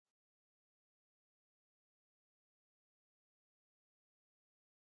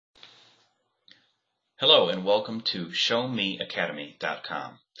Hello and welcome to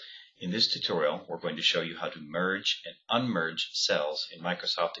ShowMeAcademy.com. In this tutorial, we're going to show you how to merge and unmerge cells in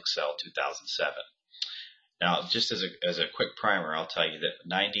Microsoft Excel 2007. Now, just as a quick primer, I'll tell you that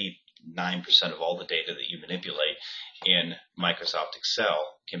 99% of all the data that you manipulate in Microsoft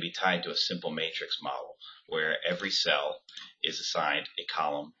Excel can be tied to a simple matrix model where every cell is assigned a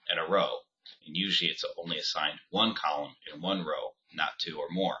column and a row. And usually it's only assigned one column and one row, not two or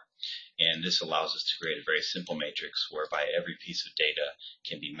more. And this allows us to create a very simple matrix whereby every piece of data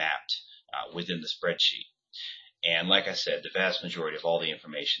can be mapped within the spreadsheet. And like I said, the vast majority of all the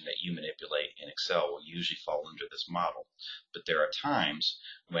information that you manipulate in Excel will usually fall under this model. But there are times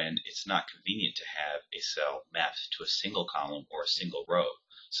when it's not convenient to have a cell mapped to a single column or a single row.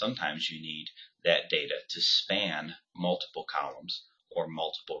 Sometimes you need that data to span multiple columns or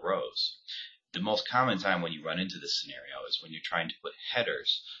multiple rows. The most common time when you run into this scenario is when you're trying to put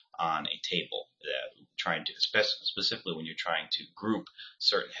headers on a table, specifically when you're trying to group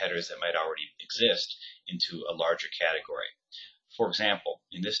certain headers that might already exist into a larger category. For example,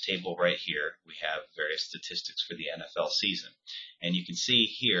 in this table right here, we have various statistics for the NFL season. And you can see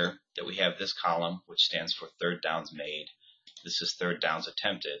here that we have this column, which stands for third downs made. This is third downs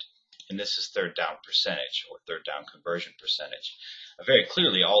attempted. And this is third down percentage, or third down conversion percentage. Very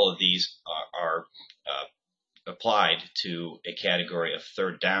clearly, all of these are applied to a category of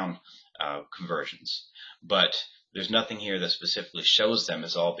third down conversions. But there's nothing here that specifically shows them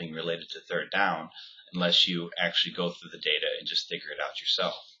as all being related to third down unless you actually go through the data and just figure it out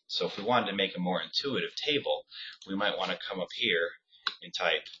yourself. So if we wanted to make a more intuitive table, we might want to come up here and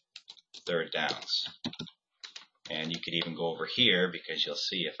type third downs. And you could even go over here, because you'll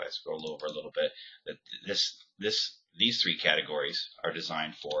see if I scroll over a little bit that these three categories are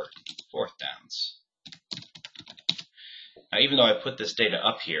designed for fourth downs. Now, even though I put this data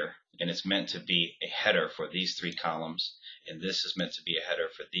up here and it's meant to be a header for these three columns, and this is meant to be a header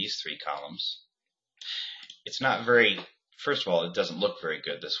for these three columns, it's not very, first of all, it doesn't look very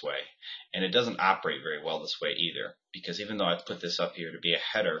good this way, and it doesn't operate very well this way either, because even though I put this up here to be a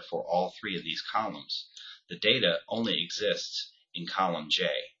header for all three of these columns, the data only exists in column J.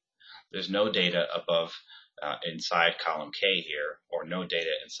 There's no data above inside column K here, or no data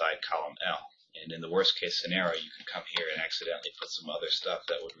inside column L. And in the worst case scenario, you can come here and accidentally put some other stuff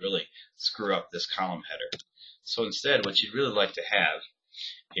that would really screw up this column header. So instead, what you'd really like to have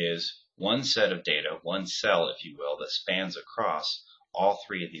is one set of data, one cell, if you will, that spans across all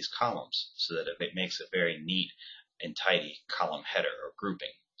three of these columns, so that it makes a very neat and tidy column header or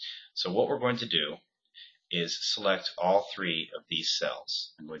grouping. So what we're going to do is select all three of these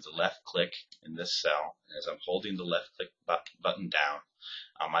cells. I'm going to left click in this cell, and as I'm holding the left click button down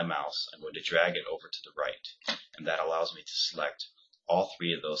on my mouse, I'm going to drag it over to the right, and that allows me to select all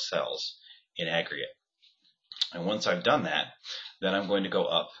three of those cells in aggregate. And once I've done that, then I'm going to go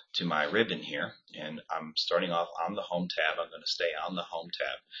up to my ribbon here, and I'm starting off on the Home tab. I'm going to stay on the Home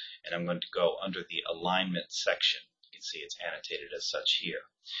tab, and I'm going to go under the Alignment section. You can see it's annotated as such here.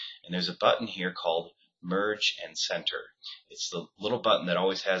 And there's a button here called Merge and Center. It's the little button that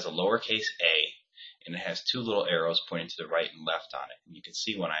always has a lowercase a, and it has two little arrows pointing to the right and left on it. And you can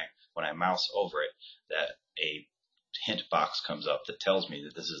see when I mouse over it that a hint box comes up that tells me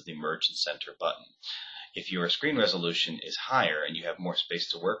that this is the Merge and Center button. If your screen resolution is higher and you have more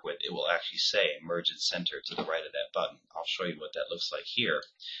space to work with, it will actually say Merge and Center to the right of that button. I'll show you what that looks like here.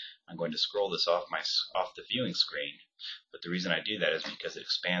 I'm going to scroll this off the viewing screen, but the reason I do that is because it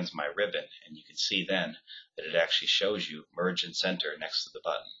expands my ribbon, and you can see then that it actually shows you Merge and Center next to the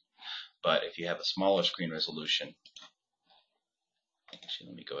button. But if you have a smaller screen resolution, actually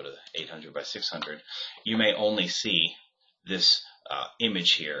let me go to 800 by 600, you may only see this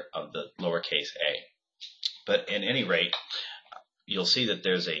image here of the lowercase a. But at any rate, you'll see that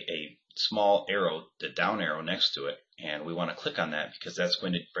there's a small arrow, the down arrow next to it, and we want to click on that because that's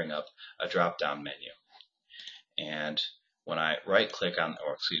going to bring up a drop-down menu. And when I click on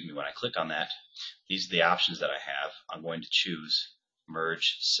that, these are the options that I have. I'm going to choose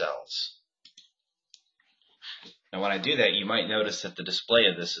Merge Cells. Now when I do that, you might notice that the display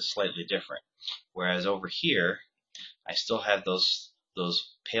of this is slightly different. Whereas over here, I still have those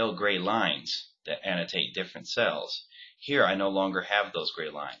pale gray lines that annotate different cells. Here I no longer have those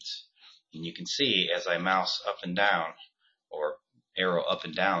gray lines. And you can see as I mouse up and down, or arrow up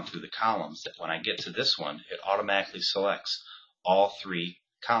and down through the columns, that when I get to this one, it automatically selects all three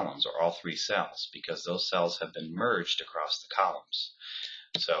columns or all three cells, because those cells have been merged across the columns.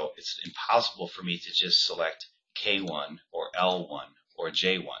 So it's impossible for me to just select K1 or L1 or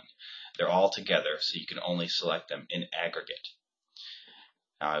J1. They're all together, so you can only select them in aggregate.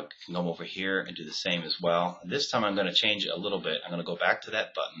 Now I can come over here and do the same as well. And this time I'm going to change it a little bit. I'm going to go back to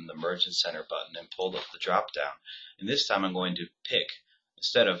that button, the merge and center button, and pull up the drop down. And this time I'm going to pick,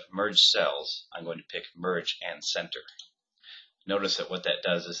 instead of merge cells, I'm going to pick merge and center. Notice that what that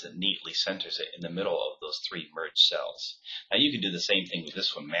does is it neatly centers it in the middle of those three merged cells. Now you can do the same thing with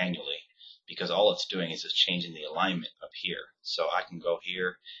this one manually, because all it's doing is it's changing the alignment up here. So I can go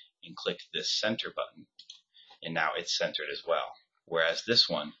here and click this center button, and now it's centered as well. Whereas this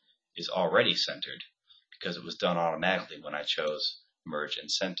one is already centered because it was done automatically when I chose merge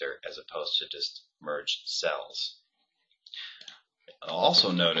and center as opposed to just merge cells. I'll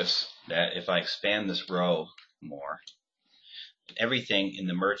also notice that if I expand this row more, everything in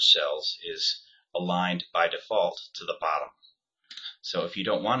the merge cells is aligned by default to the bottom. So if you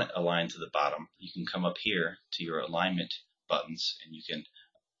don't want it aligned to the bottom, you can come up here to your alignment buttons and you can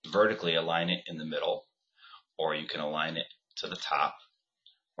vertically align it in the middle, or you can align it to the top,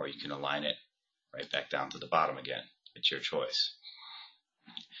 or you can align it right back down to the bottom again. It's your choice.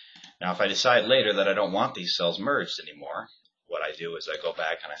 Now if I decide later that I don't want these cells merged anymore, what I do is I go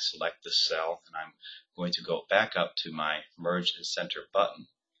back and I select this cell, and I'm going to go back up to my merge and center button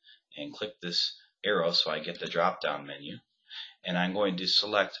and click this arrow so I get the drop down menu, and I'm going to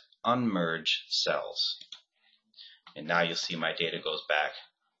select unmerge cells. And now you'll see my data goes back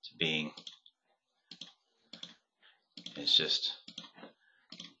to being, it's just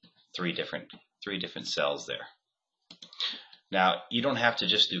three different cells there. Now you don't have to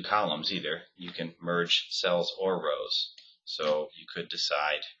just do columns either. You can merge cells or rows. So you could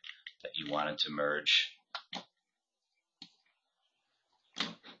decide that you wanted to merge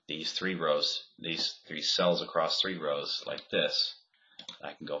these three rows, these three cells across three rows like this.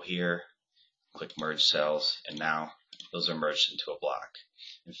 I can go here, click merge cells, and now those are merged into a block.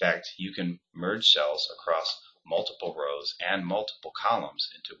 In fact, you can merge cells across multiple rows and multiple columns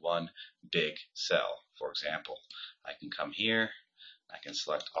into one big cell. For example, I can come here, I can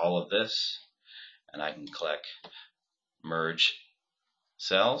select all of this, and I can click merge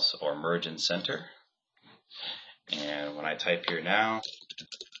cells or merge and center. And when I type here now,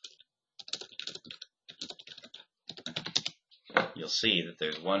 you'll see that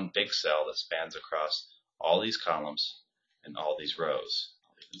there's one big cell that spans across all these columns and all these rows.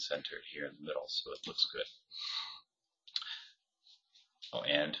 I'll even center it here in the middle so it looks good. Oh,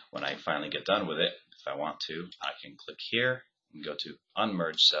 and when I finally get done with it, if I want to, I can click here and go to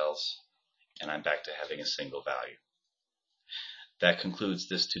unmerge cells, and I'm back to having a single value. That concludes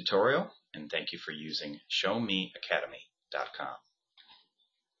this tutorial, and thank you for using ShowMeAcademy.com.